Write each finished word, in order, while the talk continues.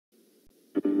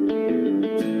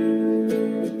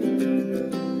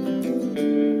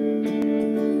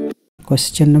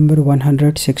Question number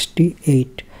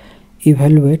 168.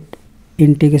 Evaluate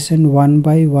integration 1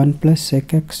 by 1 plus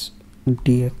sec x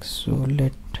dx. So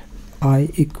let I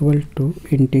equal to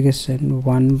integration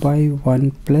 1 by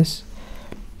 1 plus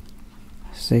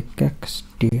sec x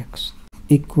dx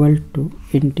equal to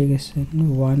integration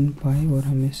 1 by, और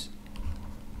हम इस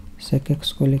sec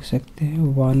x को लिख सकते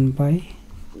हैं 1 by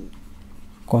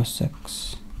cos x,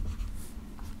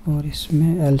 और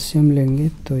इसमें LCM लेंगे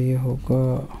तो ये होगा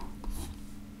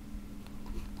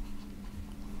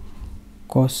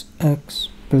cos x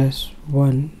plus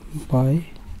 1 by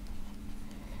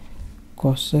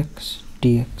cos x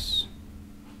dx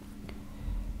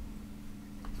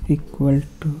equal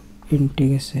to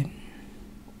integration,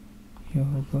 ये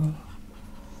होगा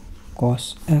cos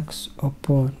x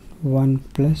upon 1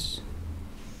 plus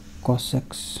cos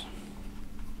x।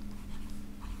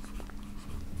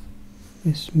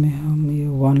 इसमें हम ये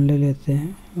 1 ले लेते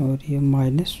हैं और ये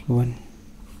 -1,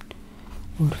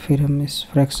 और फिर हम इस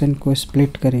फ्रैक्शन को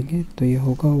स्प्लिट करेंगे तो ये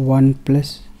होगा 1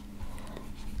 plus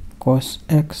cos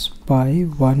x by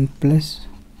 1 plus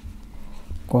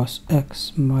cos x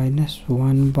minus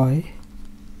 1 by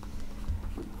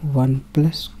 1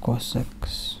 plus cos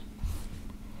x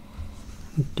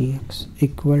dx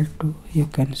equal to, ये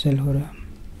कैंसिल हो रहा है,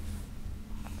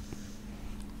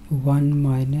 1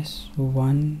 minus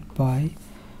 1 by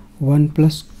 1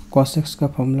 plus cos x का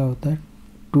फॉर्मूला होता है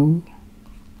 2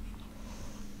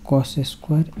 cos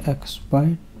square x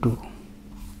by 2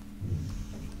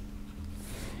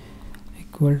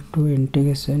 equal to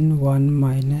integration 1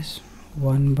 minus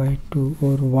 1 by 2,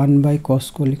 और 1 by cos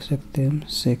को लिख सकते हैं हम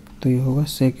सेक, तो ये होगा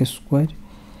sec square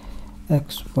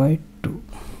x by 2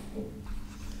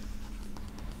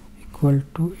 equal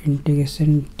to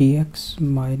integration dx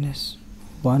minus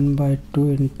 1 by 2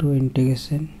 into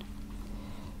integration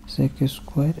sec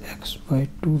square x by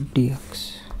 2 dx।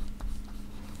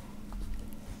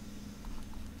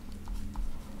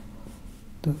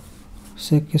 तो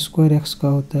सेक स्क्वायर x का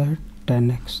होता है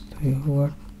 10x, तो ये होगा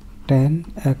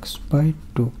 10x बाई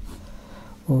 2,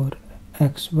 और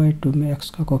x बाई 2 में x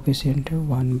का कोफिशिएंट है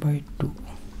 1 by 2,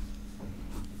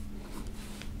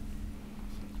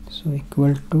 so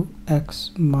equal to x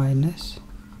minus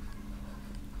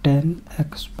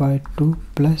 10x by 2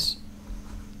 plus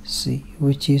c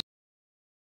which is